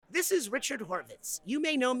This is Richard Horvitz. You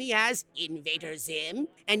may know me as Invader Zim,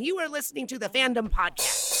 and you are listening to the Fandom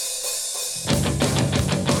Podcast.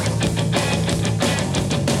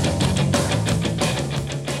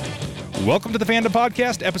 Welcome to the Fandom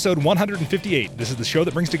Podcast, episode 158. This is the show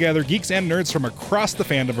that brings together geeks and nerds from across the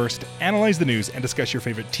fandomverse to analyze the news and discuss your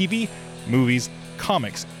favorite TV, movies,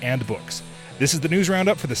 comics, and books. This is the news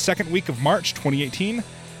roundup for the second week of March 2018.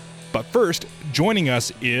 But first, joining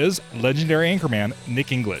us is legendary anchorman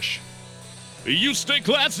Nick English. You stay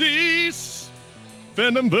classy,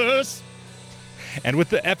 Fandomverse. And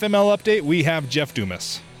with the FML update, we have Jeff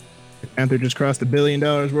Dumas. Panther just crossed $1 billion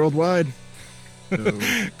worldwide. So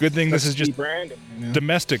good thing this is just Brandon, you know?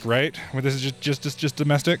 domestic, right? Well, this is just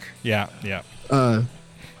domestic? Yeah.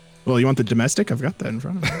 Well, you want the domestic? I've got that in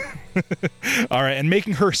front of me. All right, and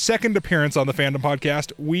making her second appearance on the Fandom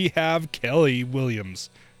Podcast, we have Kelly Williams.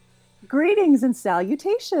 Greetings and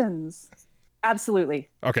salutations. Absolutely.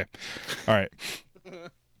 Okay. All right.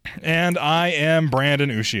 And I am Brandon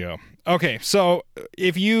Ushio. Okay, so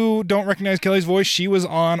if you don't recognize Kelly's voice, she was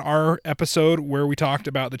on our episode where we talked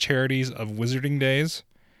about the charities of Wizarding Days.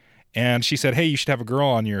 And she said, hey, you should have a girl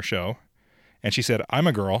on your show. And she said, I'm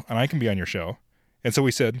a girl and I can be on your show. And so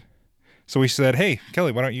we said, hey,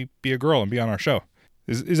 Kelly, why don't you be a girl and be on our show?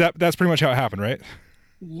 That's pretty much how it happened, right?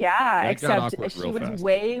 Yeah, except she was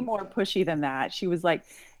way more pushy than that. She was like,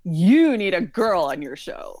 you need a girl on your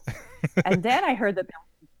show. And then I heard that there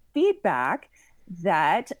was feedback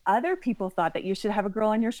that other people thought that you should have a girl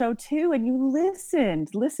on your show too. And you listen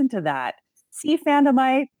to that. See,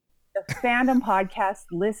 Fandomite, the Fandom Podcast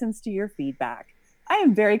listens to your feedback. I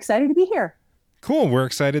am very excited to be here. Cool. We're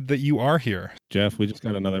excited that you are here. Jeff, we just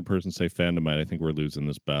got another person say Fandomite. I think we're losing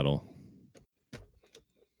this battle.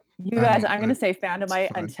 You guys, I'm going to say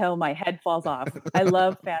Fandomite until my head falls off. I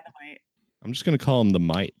love Fandomite. I'm just going to call them the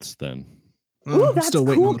Mites then. Ooh, that's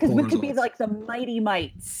cool because we could be like the Mighty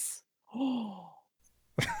Mites. Oh,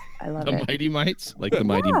 I love the it. Mighty Mites? Like the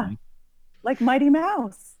Mighty Mice? Like Mighty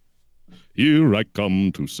Mouse. Here I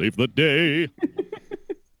come to save the day.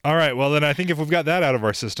 All right. Well, then I think if we've got that out of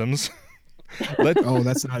our systems. Oh,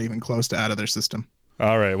 that's not even close to out of their system.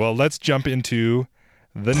 All right. Well, let's jump into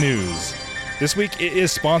the news. This week, it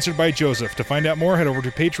is sponsored by Joseph. To find out more, head over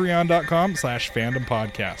to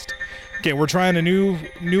patreon.com/fandompodcast. Okay, we're trying a new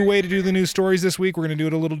way to do the news stories this week. We're going to do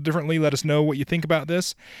it a little differently. Let us know what you think about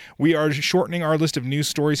this. We are shortening our list of news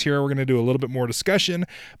stories here. We're going to do a little bit more discussion,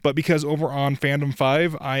 but because over on Fandom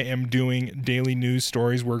 5, I am doing daily news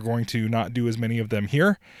stories, we're going to not do as many of them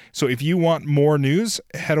here. So if you want more news,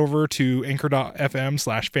 head over to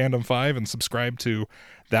anchor.fm/fandom5 and subscribe to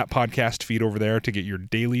that podcast feed over there to get your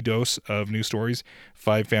daily dose of news stories.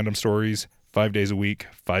 5 fandom stories, 5 days a week,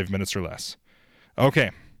 5 minutes or less.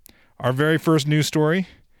 Okay. Our very first news story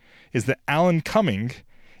is that Alan Cumming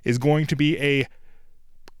is going to be a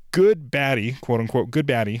good baddie, quote unquote, good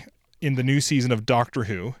baddie in the new season of Doctor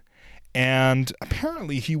Who. And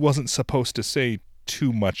apparently he wasn't supposed to say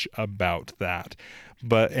too much about that,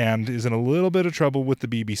 and is in a little bit of trouble with the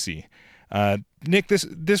BBC. Nick,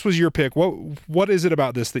 this was your pick. What is it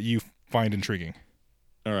about this that you find intriguing?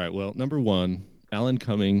 All right. Well, number one, Alan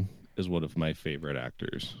Cumming is one of my favorite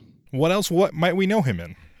actors. What might we know him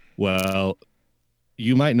in? Well,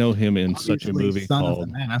 you might know him in such a movie called The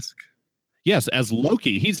Mask. Yes, as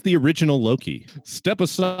Loki. He's the original Loki. Step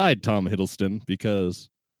aside, Tom Hiddleston,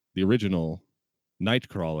 because the original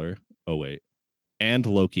Nightcrawler, and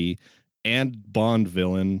Loki, and Bond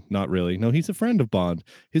villain, not really. No, he's a friend of Bond.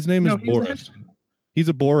 His name is Boris. He's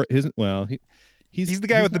a Boris. He's the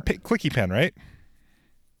guy with the clicky pen, right?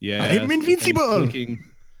 Yeah. I'm invincible.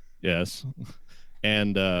 Yes.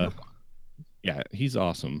 And yeah, he's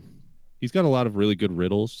awesome. He's got a lot of really good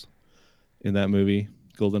riddles in that movie,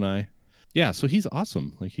 GoldenEye. Yeah, so he's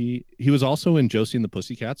awesome. Like he was also in Josie and the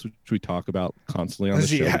Pussycats, which we talk about constantly on the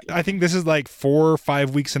show. I think this is like 4 or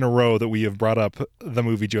 5 weeks in a row that we have brought up the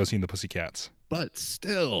movie Josie and the Pussycats. But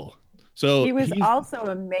still. So he was also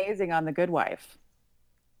amazing on The Good Wife.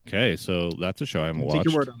 Okay, so that's a show I haven't watched.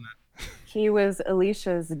 Take your word on that. He was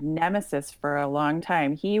Alicia's nemesis for a long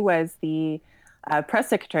time. He was the press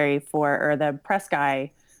secretary or the press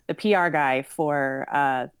guy, the PR guy for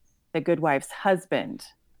The Good Wife's husband.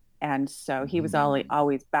 And so he was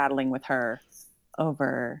always battling with her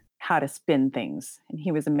over how to spin things. And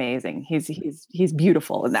he was amazing. He's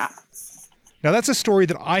beautiful in that. Now, that's a story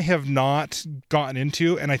that I have not gotten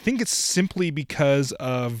into, and I think it's simply because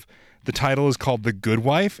of the title is called The Good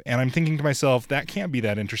Wife, and I'm thinking to myself, that can't be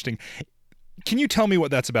that interesting. Can you tell me what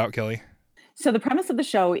that's about, Kelly? So the premise of the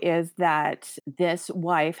show is that this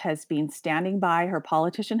wife has been standing by her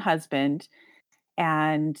politician husband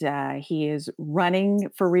and he is running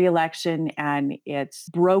for re-election, and it's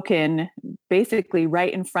broken basically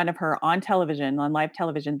right in front of her on television, on live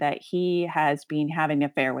television, that he has been having an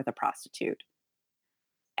affair with a prostitute.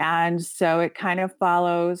 And so it kind of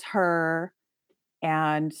follows her,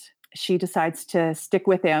 and she decides to stick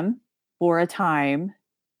with him for a time,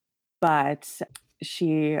 but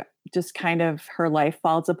she just kind of, her life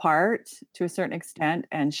falls apart to a certain extent,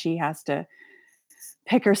 and she has to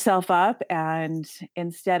pick herself up, and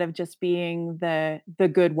instead of just being the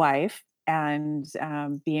good wife and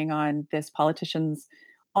being on this politician's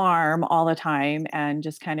arm all the time and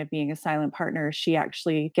just kind of being a silent partner, she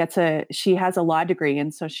actually she has a law degree,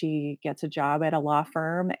 and so she gets a job at a law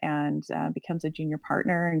firm and becomes a junior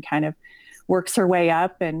partner and kind of works her way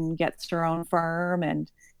up and gets her own firm and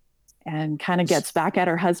kind of gets back at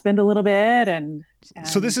her husband a little bit. And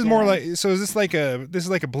so this is more like, so is this like a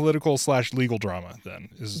political / legal drama then?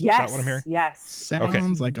 Is that what I'm hearing? Yes.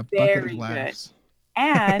 Sounds like a bucket of laughs.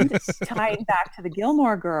 And tying back to the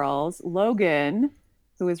Gilmore Girls, Logan,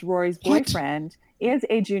 who is Rory's boyfriend, is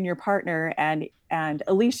a junior partner, and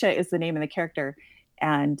Alicia is the name of the character,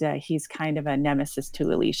 and he's kind of a nemesis to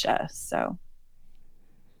Alicia. So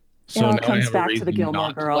it all comes back to the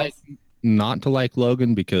Gilmore Girls. Not to like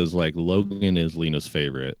Logan, because like Logan is Lena's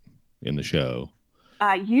favorite in the show.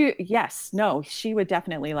 She would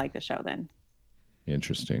definitely like the show then.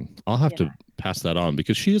 Interesting. I'll have to pass that on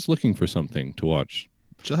because she is looking for something to watch.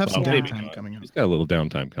 She'll have some downtime coming up. She's got a little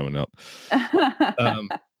downtime coming up.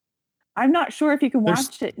 I'm not sure if you can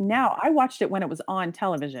watch it now. I watched it when it was on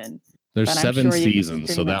television. There's 7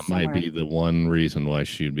 seasons, so that might be the one reason why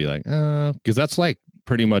she'd be like, because that's like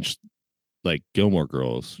pretty much like Gilmore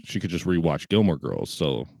Girls. She could just rewatch Gilmore Girls.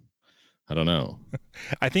 So I don't know.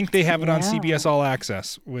 I think they have it on CBS All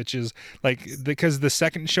Access, which is like, because the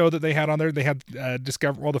second show that they had on there, they had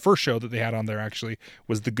the first show that they had on there actually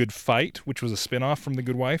was The Good Fight, which was a spinoff from The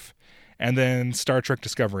Good Wife, and then Star Trek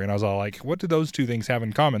Discovery. And I was all like, what do those two things have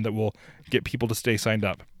in common that will get people to stay signed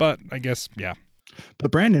up? But I guess, yeah.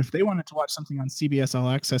 But Brandon, if they wanted to watch something on CBS All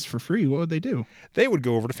Access for free, what would they do? They would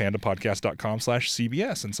go over to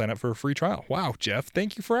fandompodcast.com/CBS and sign up for a free trial. Wow, Jeff,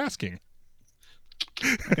 thank you for asking.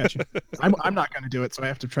 I got you. I'm not going to do it, so I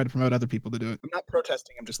have to try to promote other people to do it. I'm not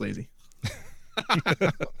protesting. I'm just lazy.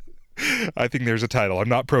 I think there's a title. I'm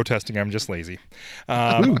not protesting. I'm just lazy.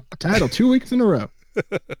 Title 2 weeks in a row.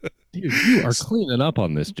 Dude, you are cleaning up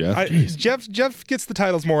on this, Jeff. Jeff gets the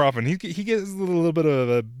titles more often. He gets a little bit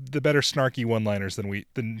of the better snarky one-liners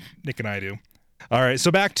than Nick and I do. All right,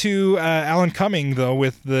 so back to Alan Cumming though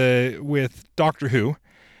with Doctor Who.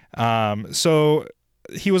 So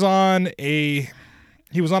he was on a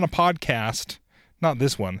podcast, not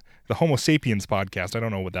this one, the Homo Sapiens podcast. I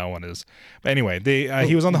don't know what that one is. But anyway,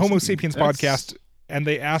 he was on the Homo Sapiens podcast, and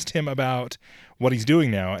they asked him about what he's doing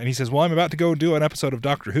now, and he says, well, I'm about to go do an episode of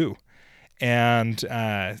Doctor Who. And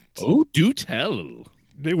do tell.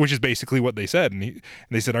 Which is basically what they said. And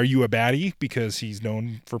they said, are you a baddie? Because he's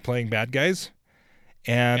known for playing bad guys.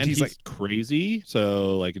 And he's like crazy,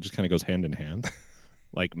 so like it just kind of goes hand in hand.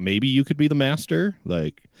 Like maybe you could be the master,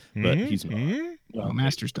 like, but he's not. Well,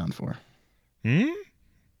 master's done for. I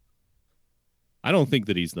don't think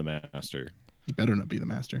that he's the master. He better not be the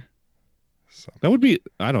master. So. That would be,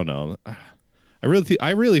 I don't know. I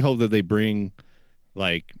really hope that they bring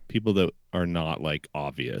like people that are not like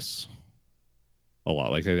obvious a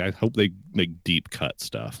lot. Like I hope they make deep cut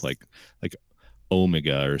stuff like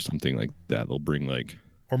Omega or something like that. They'll bring like,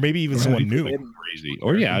 or maybe even someone new, crazy,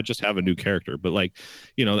 or just have a new character. But like,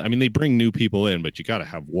 I mean, they bring new people in, but you got to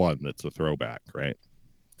have one that's a throwback, right?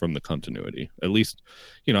 From the continuity, at least,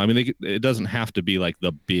 I mean, it doesn't have to be like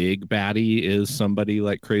the big baddie is somebody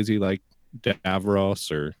like crazy, like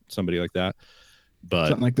Davros or somebody like that. But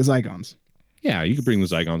something like the Zygons. Yeah, you could bring the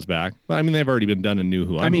Zygons back. But I mean, they've already been done in New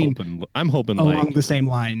Who. I'm hoping along like, the same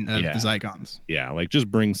line of the Zygons. Yeah, like just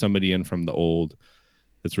bring somebody in from the old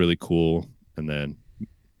that's really cool, and then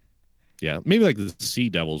maybe like the Sea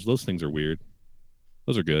Devils. Those things are weird.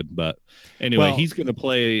 Those are good, but anyway, he's gonna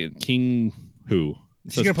play King Who.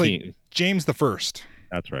 He's gonna play James the First.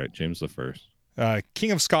 That's right, James the First,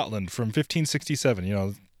 King of Scotland from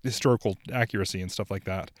 1567. Historical accuracy and stuff like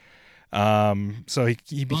that. So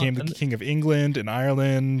he became the King of England and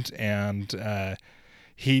Ireland, and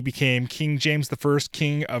he became King James the First,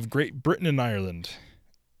 King of Great Britain and Ireland.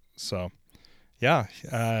 So, yeah.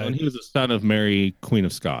 And he was the son of Mary, Queen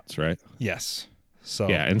of Scots, right? Yes. So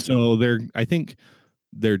yeah, and so I think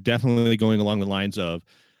they're definitely going along the lines of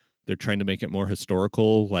they're trying to make it more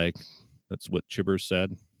historical. Like that's what Chibbers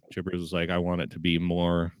said. Chibbers was like, I want it to be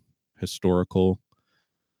more historical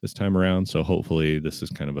this time around. So hopefully this is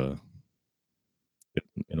kind of a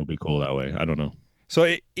It'll be cool that way. I don't know.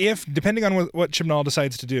 So if, depending on what Chibnall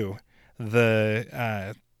decides to do,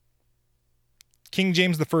 the King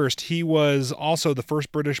James I, he was also the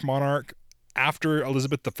first British monarch after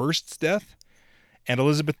Elizabeth I's death. And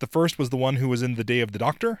Elizabeth I was the one who was in the Day of the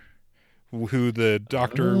Doctor, who the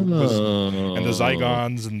Doctor was, and the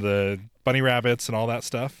Zygons and the bunny rabbits and all that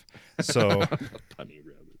stuff. So, Bunny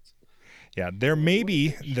rabbits. Yeah, there may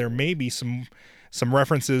be some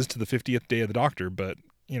references to the 50th Day of the Doctor, but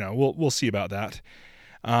we'll see about that.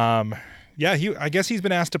 I guess he's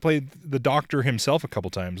been asked to play the Doctor himself a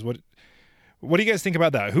couple times. What do you guys think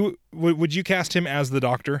about that? Who would you cast him as the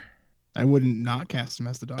Doctor? I wouldn't not cast him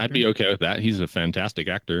as the Doctor. I'd be okay with that. He's a fantastic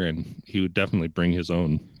actor, and he would definitely bring his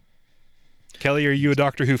own. Kelly, are you a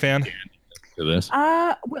Doctor Who fan? To this?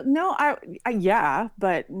 Well, no, yeah,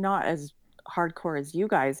 but not as hardcore as you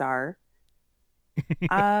guys are.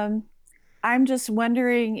 I'm just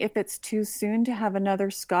wondering if it's too soon to have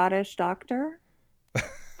another Scottish Doctor.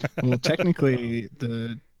 Well, technically,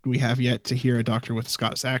 we have yet to hear a Doctor with a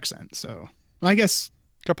Scots accent, so I guess.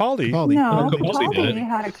 Capaldi. No, Capaldi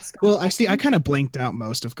had a Scottish. Well, I kind of blanked out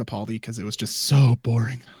most of Capaldi because it was just so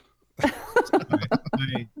boring.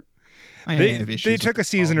 They took a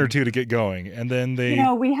season or two to get going, and then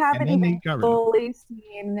we haven't even fully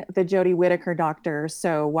seen the Jodie Whittaker Doctor.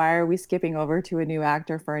 So why are we skipping over to a new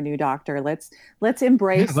actor for a new Doctor? Let's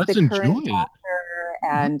embrace the current Doctor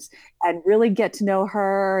and really get to know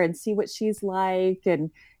her and see what she's like,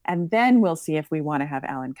 and then we'll see if we want to have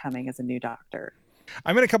Alan Cumming as a new Doctor.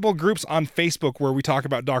 I'm in a couple of groups on Facebook where we talk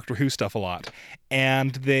about Doctor Who stuff a lot,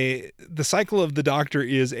 and the cycle of the Doctor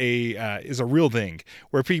is a real thing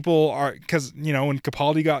where people are, because when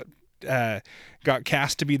Capaldi got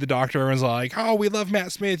cast to be the Doctor, everyone's like, oh, we love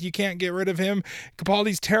Matt Smith, you can't get rid of him,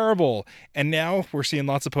 Capaldi's terrible. And now we're seeing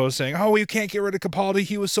lots of posts saying, oh, you can't get rid of Capaldi,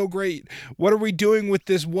 he was so great, what are we doing with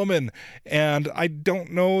this woman? And I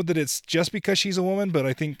don't know that it's just because she's a woman, but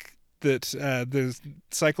I think that the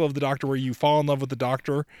cycle of the Doctor where you fall in love with the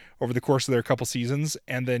Doctor over the course of their couple seasons,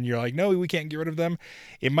 and then you're like, no, we can't get rid of them.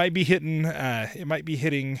 It might be hitting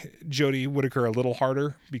Jodie Whittaker a little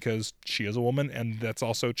harder because she is a woman, and that's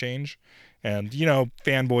also change. And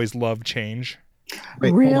fanboys love change.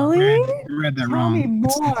 Wait, really? You read that Tell wrong. me more.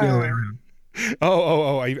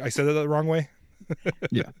 I said that the wrong way.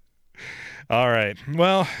 Yeah. All right.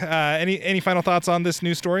 Well, any final thoughts on this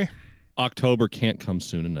news story? October can't come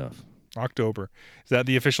soon enough. October. Is that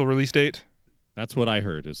the official release date? That's what I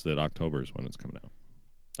heard, is that October is when it's coming out.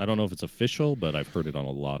 I don't know if it's official, but I've heard it on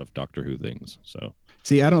a lot of Doctor Who things. So,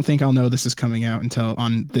 see, I don't think I'll know this is coming out until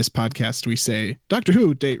on this podcast we say Doctor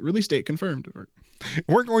Who release date confirmed.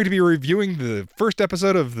 We're going to be reviewing the first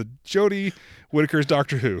episode of the Jodie Whittaker's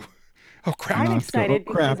Doctor Who. Oh crap! I'm excited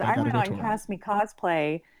because I went on Cast Me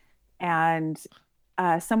Cosplay, and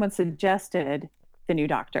someone suggested the new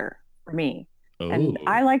Doctor for me. And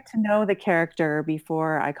I like to know the character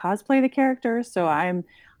before I cosplay the character, so I'm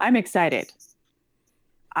excited.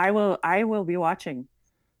 I will be watching.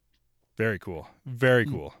 Very cool. Very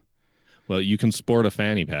cool. Well, you can sport a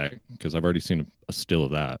fanny pack because I've already seen a still of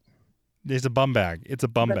that. It's a bum bag. It's a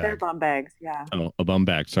bum bag. They're bum bags, yeah. Oh, a bum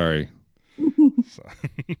bag. Sorry. So,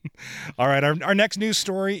 all right. Our next news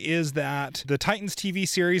story is that the Titans TV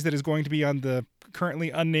series that is going to be on the currently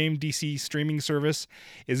unnamed DC streaming service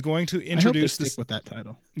is going to introduce this with that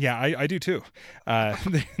title. Yeah, I do too.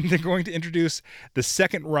 They're going to introduce the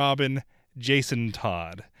second Robin, Jason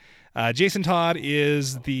Todd. Jason Todd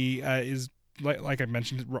is like I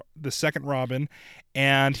mentioned, the second Robin,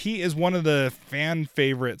 and he is one of the fan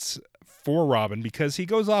favorites for Robin because he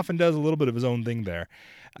goes off and does a little bit of his own thing there.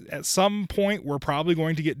 At some point, we're probably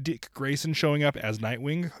going to get Dick Grayson showing up as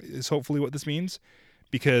Nightwing, is hopefully what this means.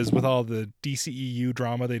 Because with all the DCEU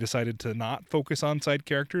drama, they decided to not focus on side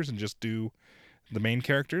characters and just do the main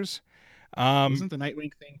characters. Wasn't the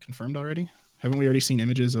Nightwing thing confirmed already? Haven't we already seen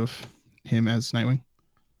images of him as Nightwing?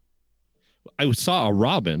 I saw a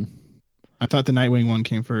Robin. I thought the Nightwing one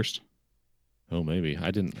came first. Oh, maybe.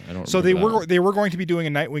 I don't. So they were going to be doing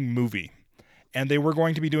a Nightwing movie, and they were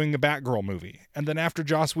going to be doing a Batgirl movie. And then after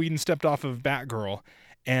Joss Whedon stepped off of Batgirl,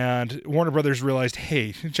 and Warner Brothers realized,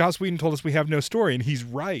 hey, Joss Whedon told us we have no story, and he's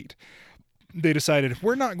right. They decided,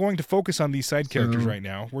 we're not going to focus on these side characters right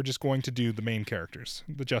now. We're just going to do the main characters,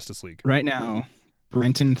 the Justice League. Right now,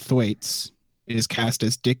 Brenton Thwaites is cast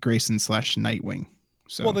as Dick Grayson / Nightwing.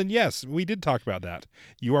 So. Well, then, yes, we did talk about that.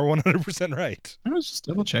 You are 100% right. I was just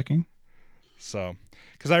double checking. So,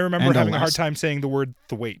 because I remember having a hard time saying the word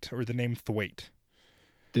Thwaite or the name Thwaite.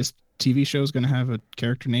 This TV show is going to have a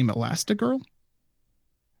character named Elastigirl?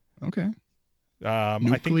 Okay. I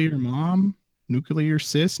Nuclear think Mom Nuclear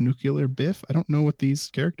Sis, Nuclear Biff. I don't know what these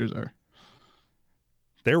characters are.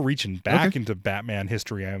 They're reaching back into Batman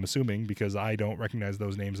history, I'm assuming, because I don't recognize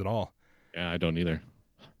those names at all. Yeah, I don't either.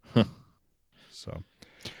 So,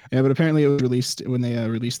 yeah, but apparently it was released when they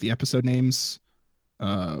released the episode names.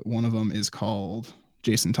 One of them is called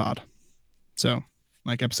Jason Todd. So,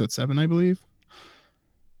 like episode 7, I believe.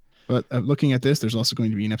 But looking at this, there's also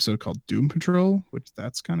going to be an episode called Doom Patrol, which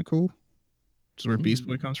that's kind of cool. Which is where Beast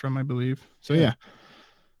Boy comes from, I believe. So, yeah.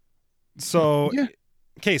 So, yeah.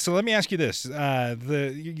 Okay, so let me ask you this.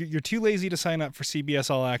 You're too lazy to sign up for CBS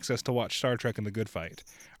All Access to watch Star Trek and The Good Fight.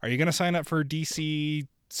 Are you going to sign up for DC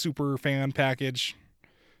Super Fan Package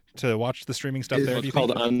to watch the streaming stuff there? It's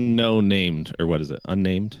called Unknown Named, or what is it?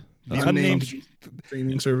 Unnamed? The unnamed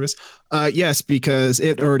streaming service. Yes, because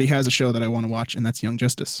it already has a show that I want to watch, and that's Young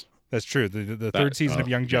Justice. That's true. The third season of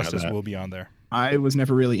Young Justice will be on there. I was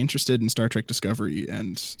never really interested in Star Trek Discovery,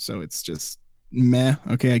 and so it's just meh.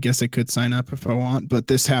 Okay, I guess I could sign up if I want, but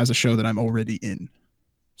this has a show that I'm already in.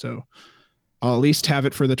 So I'll at least have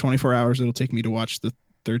it for the 24 hours it'll take me to watch the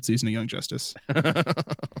third season of Young Justice.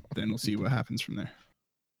 Then we'll see what happens from there.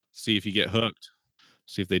 See if you get hooked.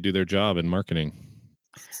 See if they do their job in marketing.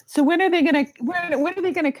 So when are they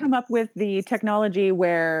gonna come up with the technology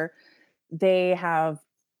where they have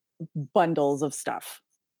bundles of stuff?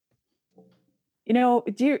 You know,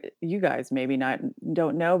 you guys maybe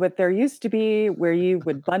don't know, but there used to be where you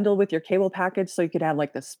would bundle with your cable package, so you could have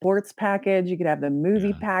like the sports package, you could have the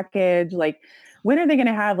movie package. Like, when are they going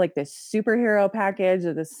to have like this superhero package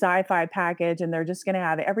or the sci-fi package, and they're just going to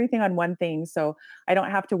have everything on one thing, so I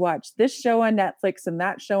don't have to watch this show on Netflix and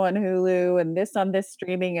that show on Hulu and this on this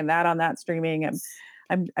streaming and that on that streaming?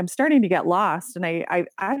 And I'm starting to get lost, and I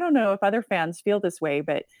don't know if other fans feel this way,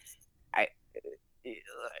 but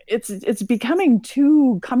it's becoming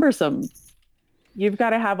too cumbersome. You've got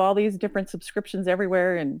to have all these different subscriptions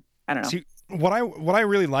everywhere, and I don't know. See, what I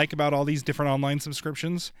really like about all these different online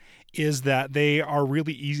subscriptions is that they are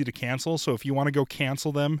really easy to cancel. So if you want to go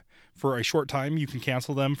cancel them for a short time, you can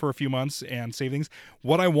cancel them for a few months and save things.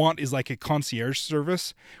 What I want is like a concierge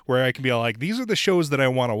service where I can be like, these are the shows that I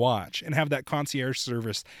want to watch, and have that concierge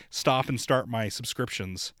service stop and start my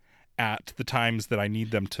subscriptions at the times that I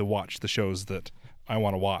need them to watch the shows that I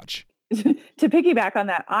want to watch. To piggyback on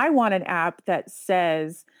that, I want an app that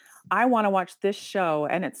says, I want to watch this show,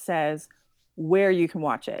 and it says where you can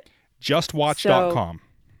watch it. Justwatch.com.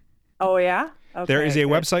 Oh, yeah? Okay, there is a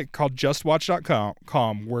website called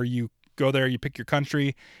justwatch.com where you go there, you pick your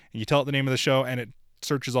country, and you tell it the name of the show, and it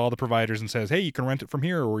searches all the providers and says, hey, you can rent it from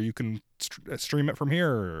here, or you can stream it from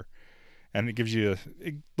here. And it gives you,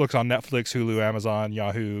 it looks on Netflix, Hulu, Amazon,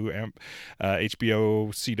 Yahoo, HBO,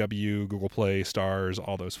 CW, Google Play, Stars,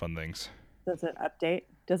 all those fun things. Does it update?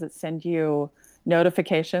 Does it send you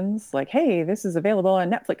notifications like, hey, this is available on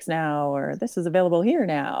Netflix now, or this is available here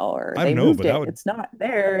now, or they moved it, it's not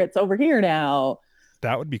there, it's over here now?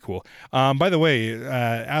 That would be cool. By the way,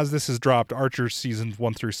 as this has dropped, Archer seasons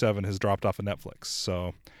 1 through 7 has dropped off of Netflix.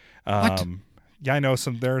 So, yeah, I know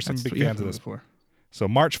there are some big fans of this. So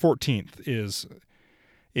March 14th is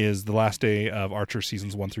the last day of Archer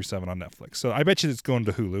seasons 1 through 7 on Netflix. So I bet you it's going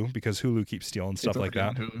to Hulu because Hulu keeps stealing stuff like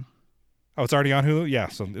that. Oh, it's already on Hulu? Yeah,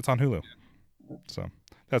 so it's on Hulu. So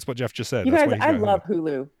that's what Jeff just said. You guys, I love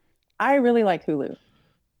Hulu. I really like Hulu.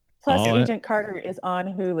 Plus, Agent Carter is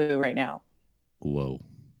on Hulu right now. Whoa.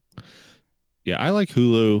 Yeah, I like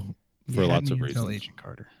Hulu for lots of reasons. Agent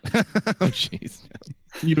Carter. Oh, jeez.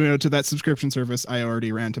 You know, to that subscription service I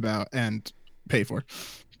already rant about and pay for.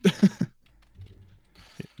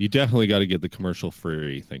 You definitely got to get the commercial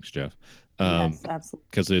free. Thanks, Jeff. Yes, absolutely.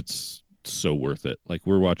 Because it's so worth it. Like,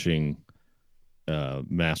 we're watching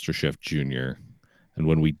MasterChef Junior, and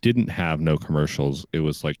when we didn't have no commercials, it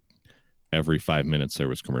was like every 5 minutes there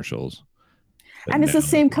was commercials. But and it's the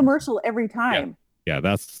same commercial every time. Yeah,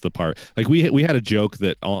 that's the part. Like, we had a joke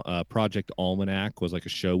that Project Almanac was like a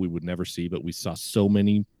show we would never see, but we saw so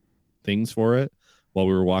many things for it while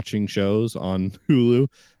we were watching shows on Hulu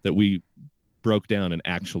that we broke down and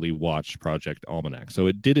actually watched Project Almanac. So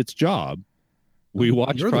it did its job. We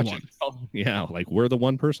watched Project. Yeah, like, we're the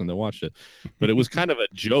one person that watched it. But it was kind of a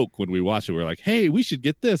joke when we watched it. We're like, hey, we should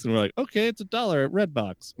get this. And we're like, okay, it's $1 at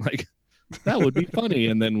Redbox. Like, that would be funny.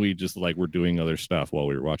 And then we just we're doing other stuff while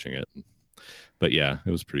we were watching it. But yeah,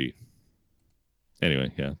 it was pretty.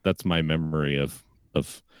 Anyway, yeah, that's my memory of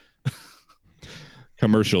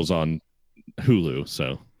commercials on Hulu.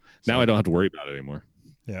 So now I don't have to worry about it anymore.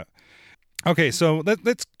 Yeah. Okay, so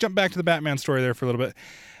let's jump back to the Batman story there for a little bit.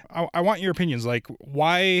 I want your opinions. Like,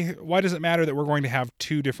 why does it matter that we're going to have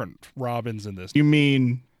two different Robins in this? You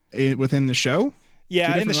mean within the show?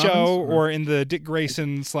 Yeah, in the different show Robins, or in the Dick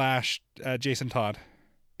Grayson / Jason Todd.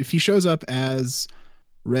 if he shows up as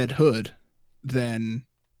Red Hood, then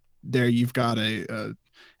there you've got a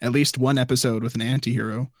at least one episode with an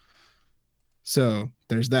anti-hero. So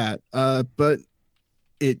there's that. But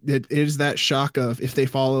it is that shock of, if they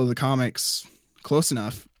follow the comics close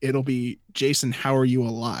enough, it'll be Jason, how are you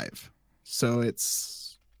alive? So it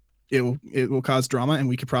will cause drama, and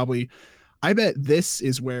we could probably, I bet this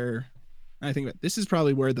is where this is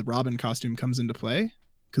probably where the Robin costume comes into play,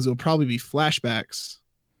 because it'll probably be flashbacks.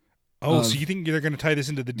 Oh, so you think they're going to tie this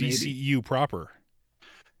into the DCEU proper?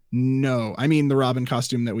 No, I mean the Robin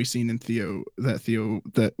costume that we've seen in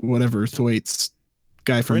that whatever Thwaites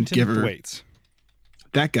guy from Brenton Giver. Thwaites.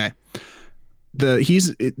 That guy. The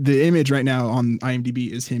image right now on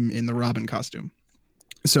IMDb is him in the Robin costume.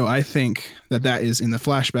 So I think that is in the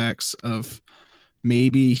flashbacks of,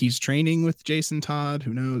 maybe he's training with Jason Todd.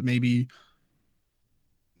 Who knows? Maybe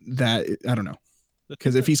that, I don't know.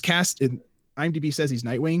 Because if he's cast in, IMDb says he's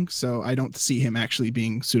Nightwing, so I don't see him actually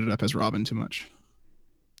being suited up as Robin too much.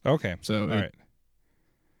 Okay. So all right.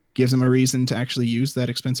 Gives them a reason to actually use that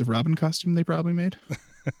expensive Robin costume they probably made.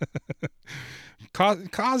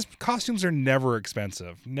 Costumes are never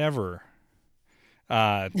expensive. Never.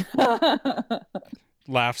 Laughs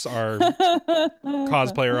our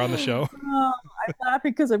cosplayer on the show. Oh, I'm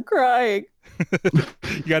laughing because I'm crying.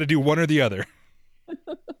 You got to do one or the other.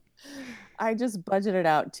 I just budgeted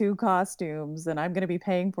out 2 costumes, and I'm going to be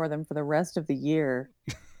paying for them for the rest of the year.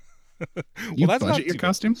 You budget your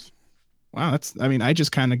costumes? Wow, I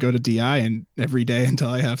just kind of go to DI and every day until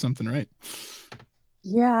I have something right.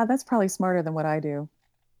 Yeah, that's probably smarter than what I do.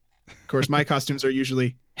 Of course, my costumes are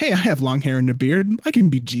usually, hey, I have long hair and a beard. I can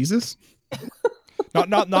be Jesus.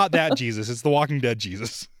 Not that Jesus. It's the Walking Dead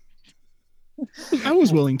Jesus. I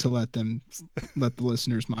was willing to let the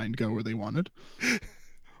listeners' mind go where they wanted.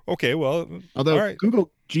 Okay, well, although all right.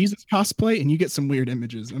 Google Jesus cosplay and you get some weird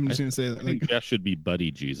images. I'm just going to say that. I think Jeff should be Buddy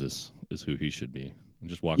Jesus is who he should be. And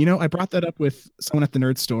just walk. I brought that up with someone at the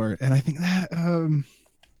nerd store, and I think that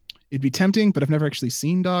it'd be tempting, but I've never actually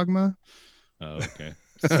seen Dogma. Oh, okay.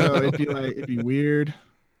 So it'd be weird,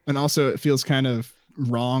 and also it feels kind of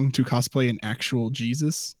wrong to cosplay an actual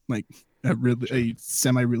Jesus, like a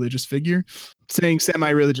semi-religious figure. Saying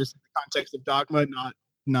semi-religious in the context of Dogma,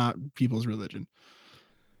 not people's religion.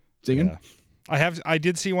 Yeah. I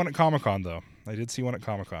did see one at Comic-Con though.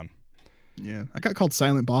 Yeah, I got called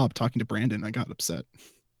Silent Bob talking to Brandon. I got upset.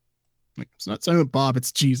 Like, it's not Silent Bob,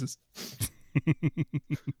 it's Jesus.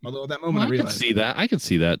 Although at that moment I realized, I could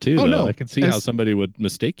see that too. Oh, no. I can see how somebody would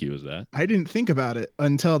mistake you as that. I didn't think about it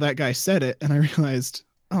until that guy said it, and I realized,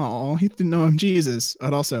 oh, he didn't know I'm Jesus.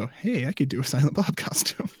 But also, hey, I could do a Silent Bob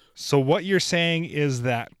costume. So what you're saying is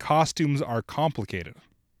that costumes are complicated.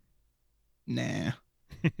 Nah.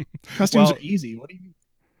 Costumes are easy. What do you mean?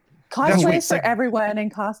 Cosplays for everyone,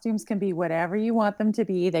 and costumes can be whatever you want them to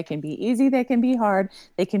be. They can be easy, they can be hard,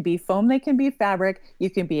 they can be foam, they can be fabric. You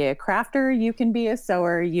can be a crafter, you can be a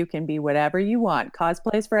sewer, you can be whatever you want.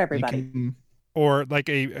 Cosplays for everybody. Or like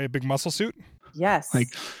a big muscle suit. Yes. Like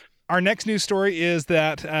our next news story is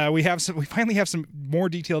that we finally have some more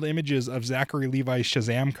detailed images of Zachary Levi's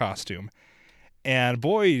Shazam costume, and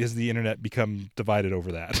boy, has the internet become divided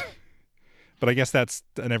over that. But I guess that's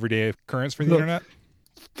an everyday occurrence for the internet.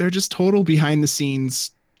 They're just total behind the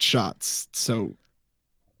scenes shots, so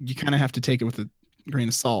you kind of have to take it with a grain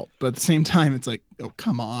of salt. But at the same time, it's like, oh,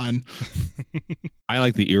 come on. I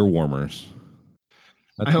like the ear warmers.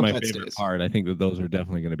 That's my favorite stays. part. I think that those are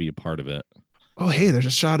definitely going to be a part of it. Oh, hey, there's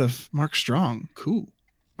a shot of Mark Strong. Cool.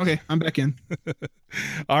 Okay, I'm back in.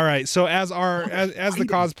 All right. So as the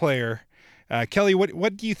cosplayer, Kelly,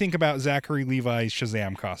 what do you think about Zachary Levi's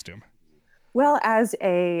Shazam costume? Well, as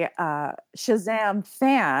a Shazam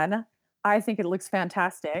fan, I think it looks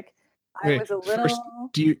fantastic. I was a little. First,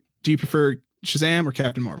 do you prefer Shazam or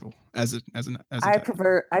Captain Marvel as a I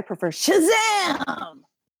prefer Shazam.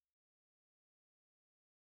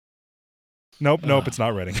 Nope, it's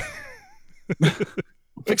not ready.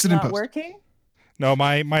 Fix it in post. Not working? No,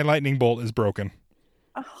 my lightning bolt is broken.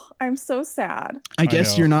 Oh, I'm so sad. I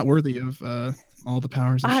guess you're not worthy of all the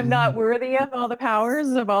powers. I'm not worthy of all the powers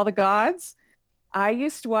of all the gods. I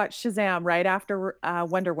used to watch Shazam right after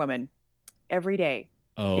Wonder Woman every day.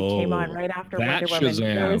 Oh, it came on right after Wonder Woman.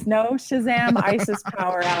 Shazam. There was no Shazam ISIS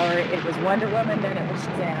Power Hour. It was Wonder Woman, then it was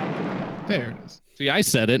Shazam. There it is. See, I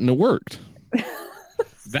said it and it worked.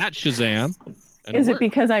 That Shazam. Is it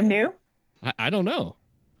because I'm new? I don't know.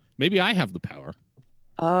 Maybe I have the power.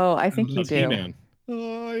 Oh, I think you do. He-Man.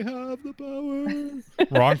 I have the power.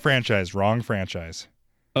 Wrong franchise.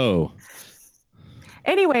 Oh.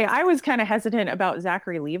 Anyway, I was kind of hesitant about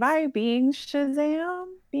Zachary Levi being Shazam,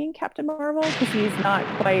 being Captain Marvel, because he's not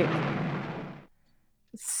quite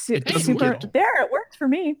super. There, it worked for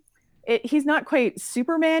me. He's not quite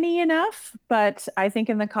Superman-y enough, but I think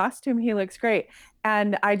in the costume he looks great.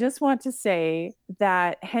 And I just want to say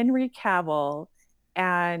that Henry Cavill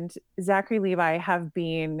and Zachary Levi have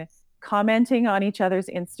been commenting on each other's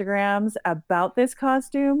Instagrams about this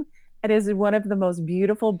costume. It is one of the most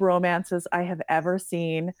beautiful bromances I have ever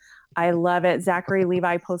seen. I love it. Zachary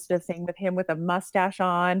Levi posted a thing with him with a mustache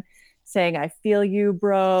on saying, "I feel you,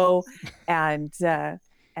 bro." And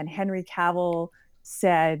Henry Cavill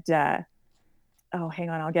said, oh, hang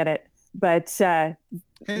on, I'll get it. But Henry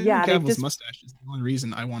Cavill's mustache is the only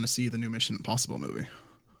reason I want to see the new Mission Impossible movie.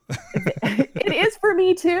 It is for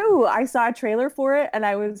me too. I saw a trailer for it and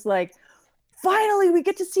I was like, finally we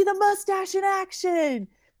get to see the mustache in action.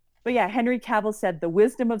 But yeah, Henry Cavill said, "The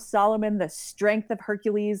wisdom of Solomon, the strength of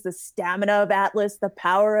Hercules, the stamina of Atlas, the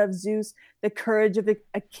power of Zeus, the courage of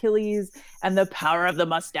Achilles, and the power of the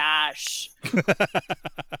mustache."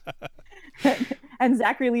 And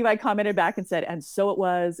Zachary Levi commented back and said, "And so it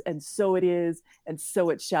was, and so it is, and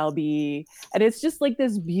so it shall be." And it's just like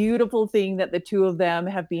this beautiful thing that the two of them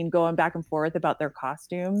have been going back and forth about their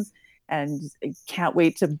costumes, and can't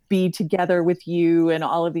wait to be together with you and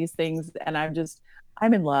all of these things. And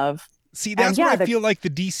I'm in love. See, that's what I feel like the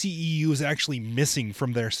DCEU is actually missing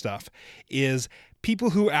from their stuff, is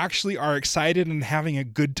people who actually are excited and having a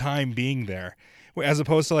good time being there. As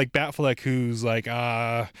opposed to like Batfleck, who's like,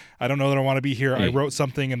 I don't know that I want to be here. I wrote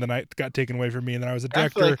something and then it got taken away from me, and then I was a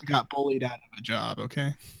director. Batfleck got bullied out of a job.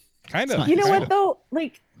 Okay, kind of. You know what though?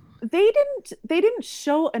 Like they didn't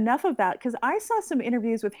show enough of that, because I saw some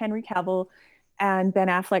interviews with Henry Cavill and Ben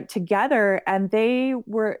Affleck together, and they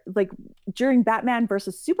were like during Batman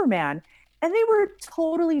versus Superman, and they were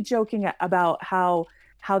totally joking about how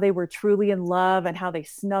they were truly in love and how they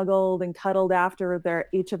snuggled and cuddled after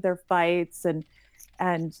each of their fights, and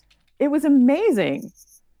it was amazing,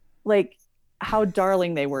 like how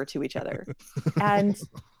darling they were to each other. And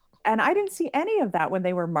I didn't see any of that when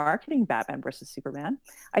they were marketing Batman versus Superman.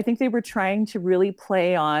 I think they were trying to really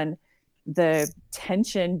play on the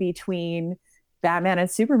tension between Batman and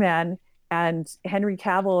Superman, and Henry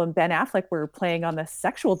Cavill and Ben Affleck were playing on the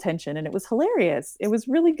sexual tension, and it was hilarious. It was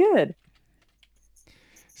really good.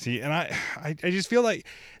 See, and I just feel like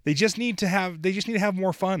they just need to have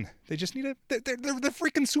more fun. They just need they're the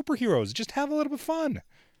freaking superheroes. Just have a little bit of fun.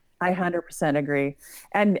 I 100% agree.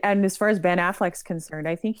 And as far as Ben Affleck's concerned,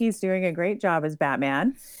 I think he's doing a great job as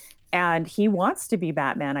Batman, and he wants to be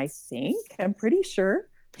Batman. I'm pretty sure.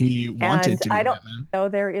 He wanted to be Batman. So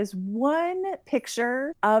there is one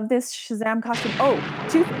picture of this Shazam costume. Oh,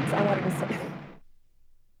 two things I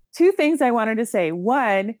wanted to say.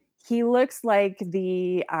 One, he looks like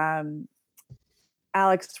the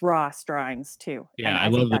Alex Ross drawings too. Yeah, I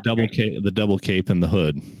love the double cape and the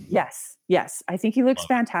hood. Yes. I think he looks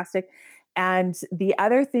fantastic. And the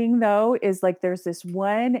other thing though is like there's this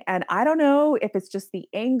one, and I don't know if it's just the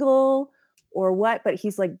angle or what, but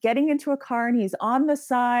he's like getting into a car and he's on the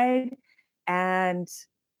side. And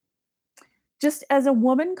just as a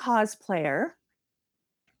woman cosplayer,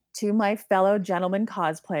 to my fellow gentlemen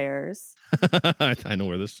cosplayers, I know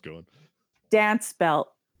where this is going. Dance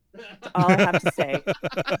belt. That's all I have to say.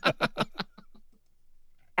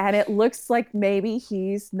 And it looks like maybe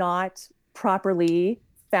he's not properly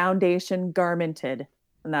foundation garmented.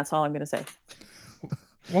 And that's all I'm going to say.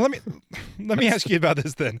 Well, let me ask you about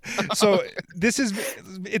this then. So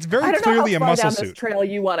it's very clearly a muscle down suit. This trail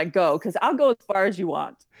you want to go, because I'll go as far as you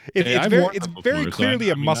want. It's very clearly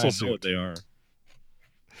a muscle suit. What they are.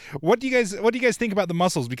 What do you guys think about the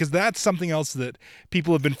muscles? Because that's something else that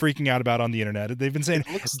people have been freaking out about on the internet. They've been saying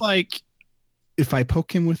it looks like if I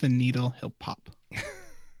poke him with a needle, he'll pop.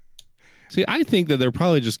 See, I think that they're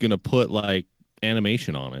probably just going to put like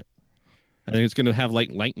animation on it. I think it's going to have like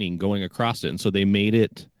lightning going across it, and so they made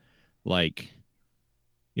it like,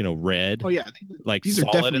 red. Oh yeah, like these solid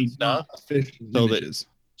are definitely and stuff.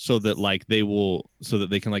 So that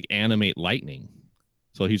they can like animate lightning.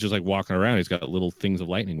 So he's just like walking around. He's got little things of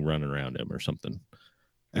lightning running around him or something.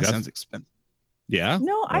 That sounds expensive. Yeah.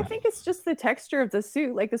 No, I think it's just the texture of the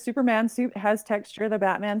suit. Like the Superman suit has texture, the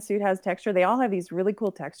Batman suit has texture. They all have these really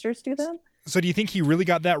cool textures to them. So do you think he really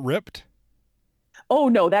got that ripped? Oh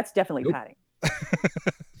no, that's definitely padding.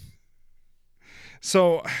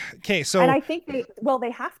 And I think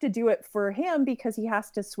they have to do it for him because he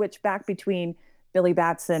has to switch back between Billy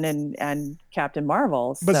Batson and Captain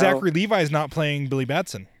Marvel. But Zachary Levi is not playing Billy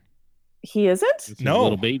Batson. He isn't? No,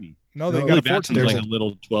 little baby. No, they got a 14-year-old. Like a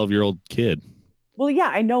little 12-year-old kid. Well, yeah,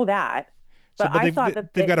 I know that. But I thought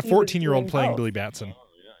that they've got a he was 14-year-old doing playing both. Billy Batson.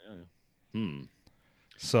 Hmm.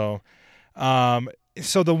 So,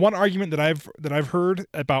 so the one argument that I've heard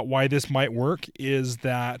about why this might work is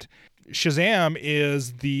that Shazam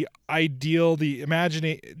is the ideal, the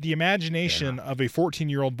imagination of a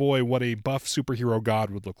 14-year-old boy what a buff superhero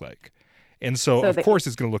god would look like, and so of course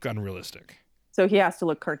it's going to look unrealistic. So he has to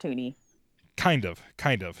look cartoony. Kind of.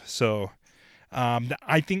 So.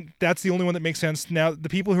 I think that's the only one that makes sense. Now, the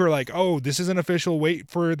people who are like, "Oh, this isn't official. Wait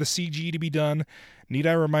for the CG to be done." Need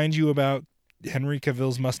I remind you about Henry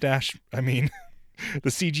Cavill's mustache? I mean, the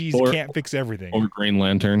CGs can't fix everything. Or Green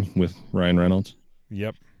Lantern with Ryan Reynolds.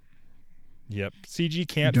 Yep. CG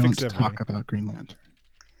can't fix everything. Don't talk about Green Lantern.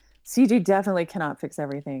 CG definitely cannot fix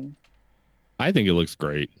everything. I think it looks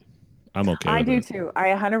great. I'm okay. I with do it. too.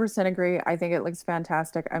 I 100% agree. I think it looks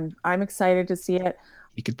fantastic. I'm excited to see it.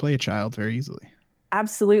 He could play a child very easily.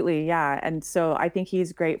 Absolutely, yeah. And so I think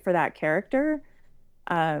he's great for that character.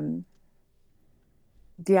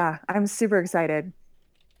 Yeah, I'm super excited.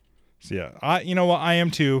 So yeah, you know what? I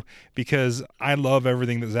am too, because I love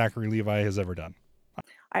everything that Zachary Levi has ever done.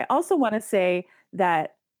 I also want to say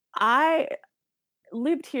that I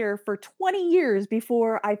lived here for 20 years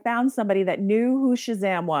before I found somebody that knew who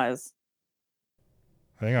Shazam was.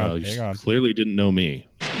 Hang on. Clearly didn't know me.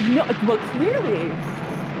 No, well, clearly.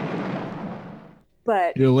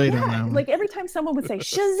 But you're late on that one. Like every time someone would say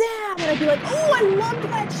Shazam, and I'd be like, "Oh, I loved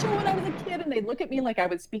that show when I was a kid," and they'd look at me like I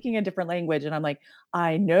was speaking a different language, and I'm like,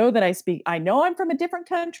 "I know I'm from a different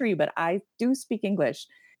country, but I do speak English."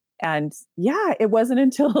 And yeah, it wasn't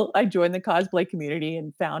until I joined the cosplay community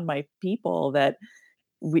and found my people that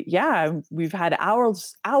we've had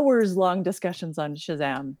hours long discussions on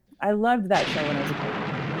Shazam. I loved that show when I was a kid.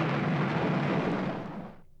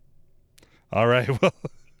 All right, well.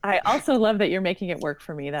 I also love that you're making it work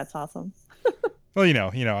for me. That's awesome. Well, you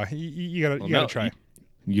gotta try.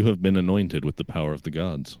 You have been anointed with the power of the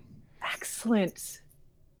gods. Excellent.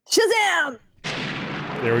 Shazam!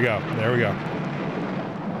 There we go.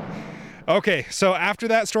 Okay, so after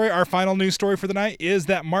that story, our final news story for the night is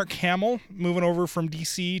that Mark Hamill, moving over from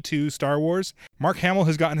DC to Star Wars, Mark Hamill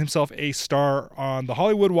has gotten himself a star on the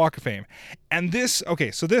Hollywood Walk of Fame. And this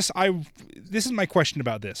is my question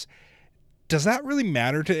about this. Does that really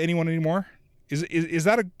matter to anyone anymore? Is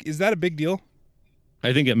that a big deal?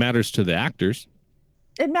 I think it matters to the actors.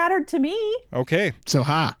 It mattered to me. Okay. So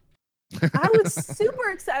I was super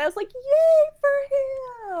excited. I was like, "Yay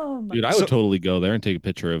for him!" Dude, I would totally go there and take a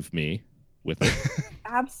picture of me with it.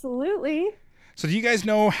 Absolutely. So do you guys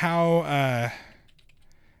know how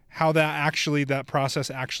that process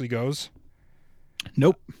actually goes?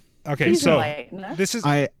 Nope. Okay, Please so enlighten us. this is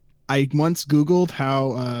I once Googled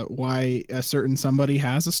why a certain somebody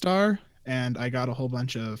has a star, and I got a whole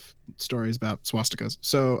bunch of stories about swastikas.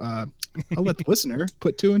 So I'll let the listener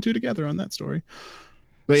put two and two together on that story.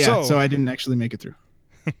 But yeah, so I didn't actually make it through.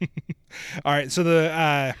 All right,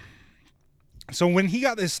 so so when he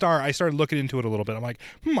got this star, I started looking into it a little bit. I'm like,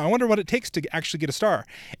 I wonder what it takes to actually get a star.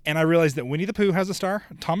 And I realized that Winnie the Pooh has a star,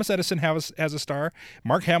 Thomas Edison has a star,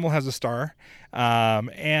 Mark Hamill has a star,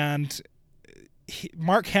 and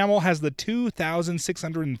Mark Hamill has the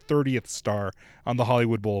 2,630th star on the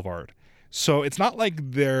Hollywood Boulevard. So it's not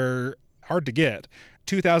like they're hard to get.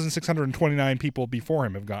 2,629 people before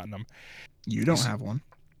him have gotten them. You don't have one.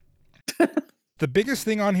 The biggest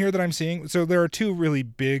thing on here that I'm seeing, so there are two really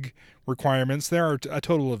big requirements. There are a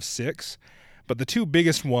total of 6, but the two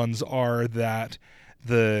biggest ones are that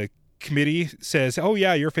the committee says, "Oh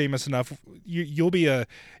yeah, you're famous enough. You'll be a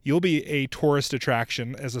tourist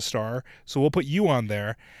attraction as a star, so we'll put you on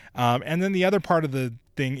there." And then the other part of the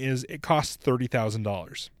thing is it costs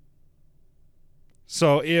 $30,000.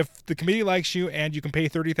 So if the committee likes you and you can pay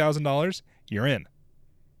 $30,000, you're in.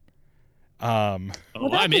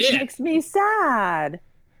 That just makes me sad.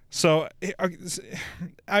 So,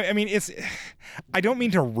 I mean, I don't mean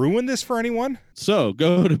to ruin this for anyone. So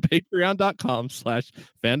go to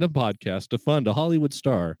patreon.com/fandompodcast to fund a Hollywood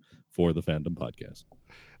star for the Fandom Podcast.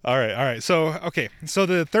 All right. So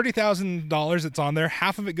the $30,000 that's on there,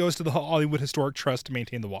 half of it goes to the Hollywood Historic Trust to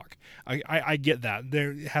maintain the walk. I get that.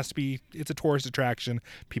 There has to be, it's a tourist attraction.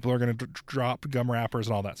 People are going to drop gum wrappers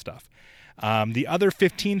and all that stuff. The other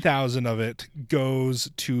 $15,000 of it goes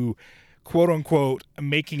to quote unquote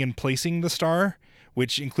making and placing the star,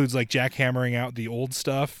 which includes like jackhammering out the old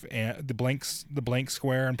stuff and the blank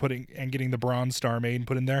square and getting the bronze star made and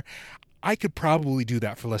put in there. I could probably do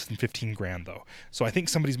that for less than $15,000 though. So I think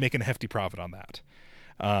somebody's making a hefty profit on that.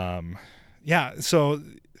 Yeah. So,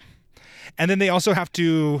 and then they also have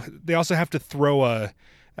to throw a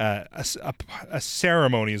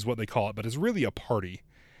ceremony is what they call it, but it's really a party.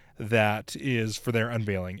 that is for their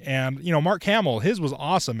unveiling. And, Mark Hamill, his was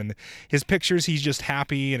awesome. And his pictures, he's just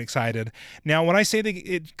happy and excited. Now, when I say that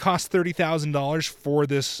it cost $30,000 for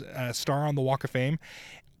this star on the Walk of Fame,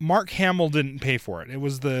 Mark Hamill didn't pay for it. It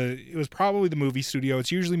was probably the movie studio.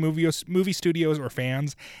 It's usually movie studios or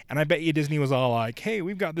fans. And I bet you Disney was all like, hey,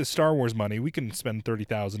 we've got this Star Wars money. We can spend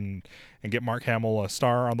 $30,000 and get Mark Hamill a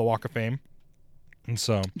star on the Walk of Fame. And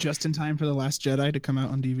so just in time for The Last Jedi to come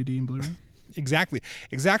out on DVD and Blu-ray. Exactly.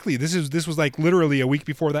 This was like literally a week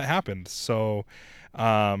before that happened. So,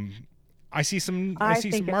 I see some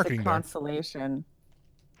marketing it's a consolation.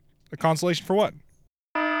 A consolation for what?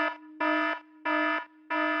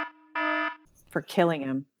 For killing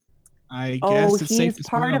him. I guess it's safe to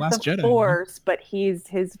spoil part of Last the Jedi. Force, but his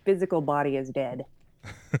physical body is dead.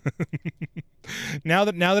 Now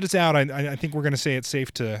that it's out, I think we're going to say it's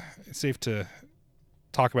safe to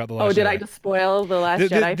talk about the Last Jedi. Did I just spoil the Last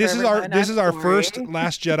Jedi? This is our first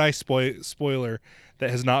Last Jedi spoiler that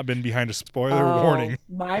has not been behind a spoiler warning.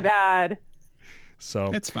 My bad.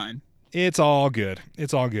 So it's fine. It's all good. We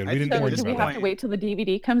didn't warn you do we about have to wait till the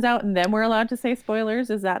DVD comes out and then we're allowed to say spoilers?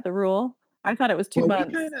 Is that the rule? I thought it was 2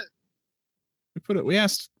 months. We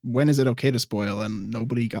asked when is it okay to spoil, and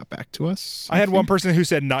nobody got back to us. I had one person who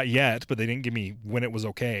said not yet, but they didn't give me when it was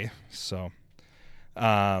okay. So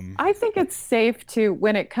I think it's safe to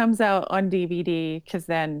when it comes out on DVD, because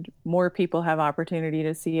then more people have opportunity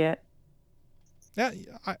to see it. Yeah,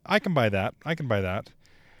 I can buy that.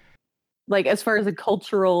 Like, as far as a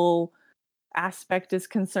cultural aspect is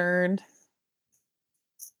concerned,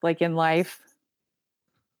 like in life.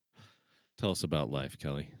 Tell us about life,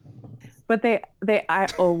 Kelly. But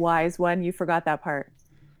wise one, you forgot that part.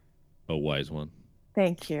 A wise one.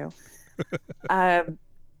 Thank you.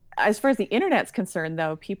 As far as the internet's concerned,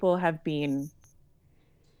 though, people have been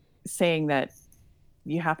saying that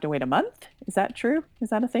you have to wait a month. Is that true? Is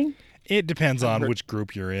that a thing? It depends on which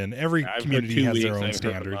group you're in. Every community has their own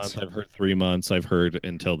standards. I've heard 3 months. I've heard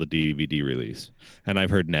until the DVD release. And I've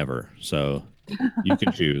heard never. So you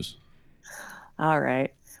can choose. All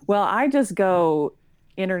right. Well, I just go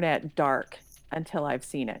internet dark until I've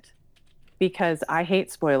seen it, because I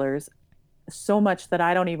hate spoilers so much that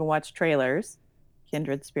I don't even watch trailers.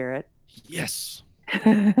 Kindred spirit. Yes.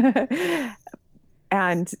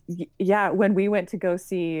 And yeah, when we went to go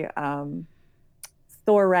see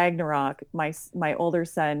Thor Ragnarok, my older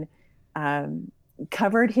son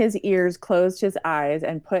covered his ears, closed his eyes,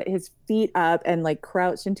 and put his feet up and like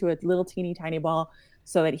crouched into a little teeny tiny ball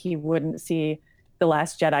so that he wouldn't see the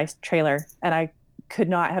Last Jedi trailer. And I could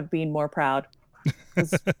not have been more proud. It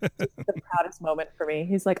was the proudest moment for me.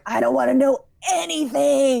 He's like, I don't want to know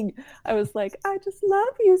anything. I was like, I just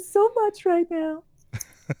love you so much right now.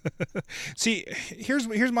 See, here's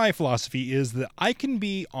my philosophy is that I can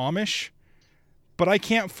be Amish, but I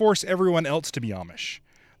can't force everyone else to be Amish.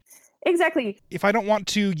 Exactly. If I don't want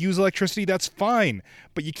to use electricity, that's fine,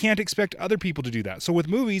 but you can't expect other people to do that. So with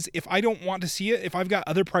movies, if I don't want to see it, if I've got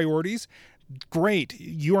other priorities, great.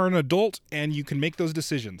 You are an adult and you can make those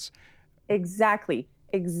decisions. Exactly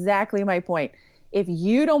my point. If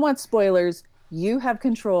you don't want spoilers, you have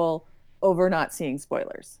control over not seeing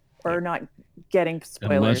spoilers or not getting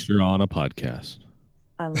spoilers. Unless you're on a podcast.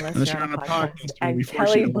 Unless you're on a podcast. And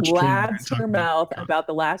Kelly blasts her mouth about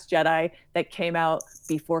The Last Jedi that came out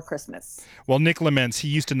before Christmas. Well, Nick laments he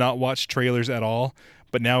used to not watch trailers at all,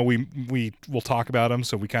 but now we will talk about them,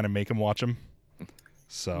 so we kind of make him watch them.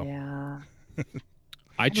 So yeah.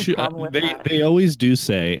 They always do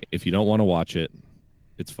say if you don't want to watch it,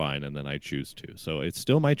 it's fine, and then I choose to. So it's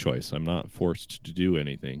still my choice. I'm not forced to do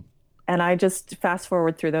anything. And I just fast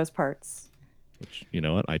forward through those parts. Which, you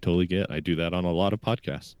know what? I totally get. I do that on a lot of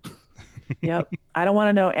podcasts. Yep. I don't want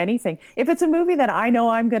to know anything. If it's a movie that I know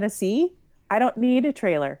I'm going to see, I don't need a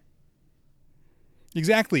trailer.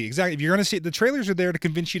 Exactly. If you're going to see it, the trailers are there to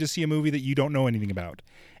convince you to see a movie that you don't know anything about.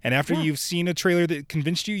 And after you've seen a trailer that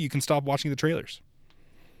convinced you, you can stop watching the trailers.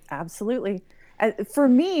 Absolutely. For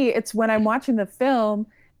me, it's when I'm watching the film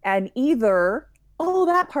and either, oh,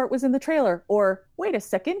 that part was in the trailer, or wait a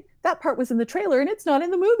second, that part was in the trailer and it's not in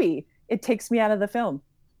the movie. It takes me out of the film.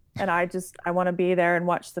 And I want to be there and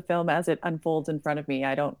watch the film as it unfolds in front of me.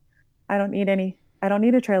 I don't need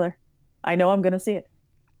a trailer. I know I'm going to see it.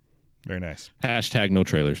 Very nice. Hashtag no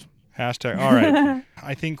trailers. Hashtag. All right.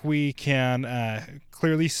 I think we can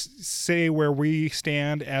clearly say where we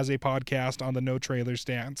stand as a podcast on the no trailer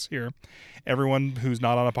stance here. Everyone who's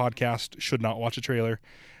not on a podcast should not watch a trailer.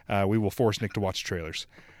 We will force Nick to watch trailers.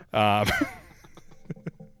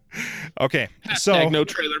 Okay. Hashtag no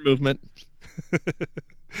trailer movement.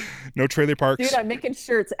 No trailer parks. Dude, I'm making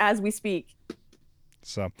shirts as we speak.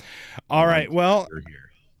 So, all right. Well,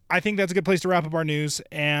 I think that's a good place to wrap up our news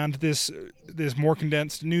and this more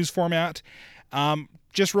condensed news format.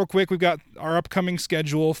 Just real quick, we've got our upcoming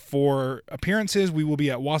schedule for appearances. We will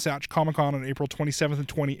be at Wasatch Comic-Con on April 27th and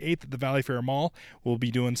 28th at the Valley Fair Mall. We'll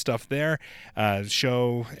be doing stuff there, a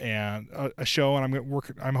show, and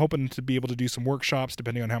I'm hoping to be able to do some workshops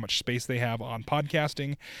depending on how much space they have on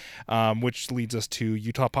podcasting, which leads us to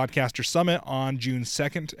Utah Podcaster Summit on June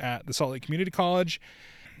 2nd at the Salt Lake Community College.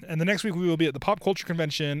 And the next week we will be at the Pop Culture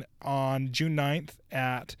Convention on June 9th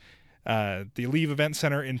at the Leave Event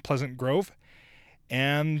Center in Pleasant Grove.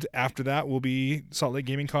 And after that will be Salt Lake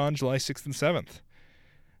Gaming Con July 6th and 7th.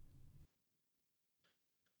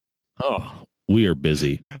 Oh, we are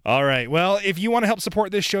busy. All right. Well, if you want to help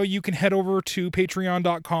support this show, you can head over to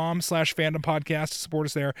patreon.com/fandompodcast to support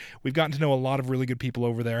us there. We've gotten to know a lot of really good people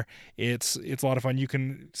over there. It's a lot of fun. You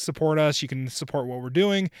can support us. You can support what we're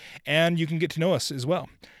doing, and you can get to know us as well.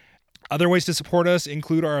 Other ways to support us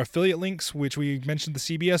include our affiliate links, which we mentioned the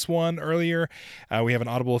CBS one earlier. We have an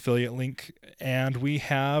Audible affiliate link, and we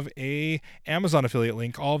have a Amazon affiliate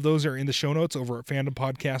link. All of those are in the show notes over at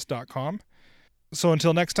fandompodcast.com. So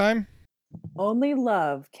until next time. Only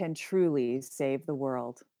love can truly save the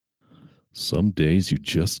world. Some days you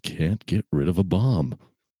just can't get rid of a bomb.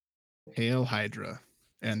 Hail Hydra,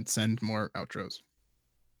 and send more outros.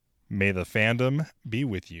 May the fandom be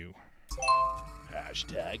with you.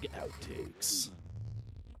 #outtakes.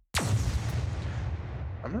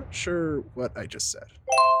 I'm not sure what I just said.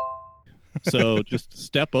 So just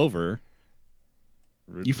step over.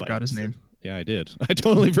 You forgot his name. Yeah, I did. I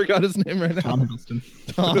totally forgot his name right now. Tom Hiddleston.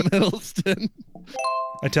 Tom Hiddleston.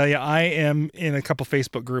 I tell you, I am in a couple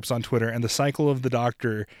Facebook groups on Twitter, and the cycle of the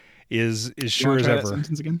Doctor is sure as ever.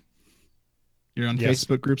 Sentence again? You're on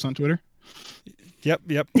Facebook groups on Twitter? Yep.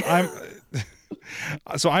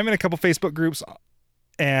 So I'm in a couple Facebook groups.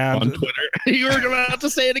 And on Twitter. You were about to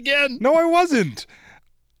say it again. No, I wasn't.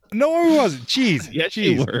 Jeez. Yes,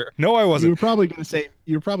 you were. No, I wasn't. You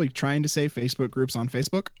were probably trying to say Facebook groups on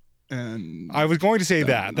Facebook. And I was going to say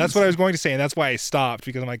that. That's what I was going to say. And that's why I stopped,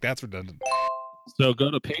 because I'm like, that's redundant. So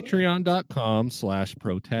go to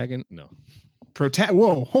patreon.com/protagonist. No.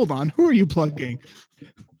 Whoa, hold on. Who are you plugging?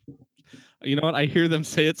 You know what? I hear them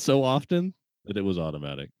say it so often that it was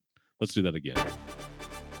automatic. Let's do that again.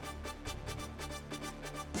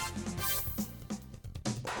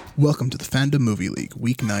 Welcome to the Fandom Movie League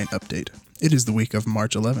Week 9 update. It is the week of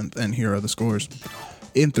March 11th, and here are the scores.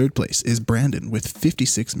 In third place is Brandon with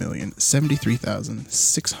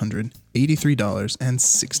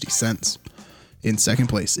 $56,073,683.60. In second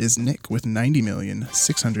place is Nick with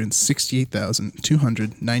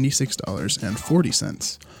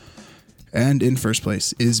 $90,668,296.40. And in first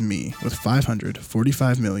place is me with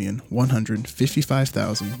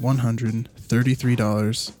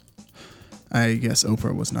 $545,155,133. I guess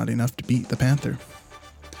Oprah was not enough to beat the Panther.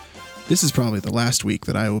 This is probably the last week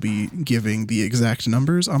that I will be giving the exact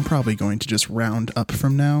numbers. I'm probably going to just round up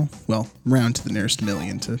from now. Well, round to the nearest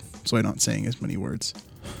million so I'm not saying as many words.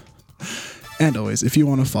 And always, if you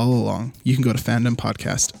want to follow along, you can go to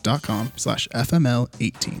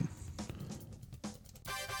fandompodcast.com/FML18.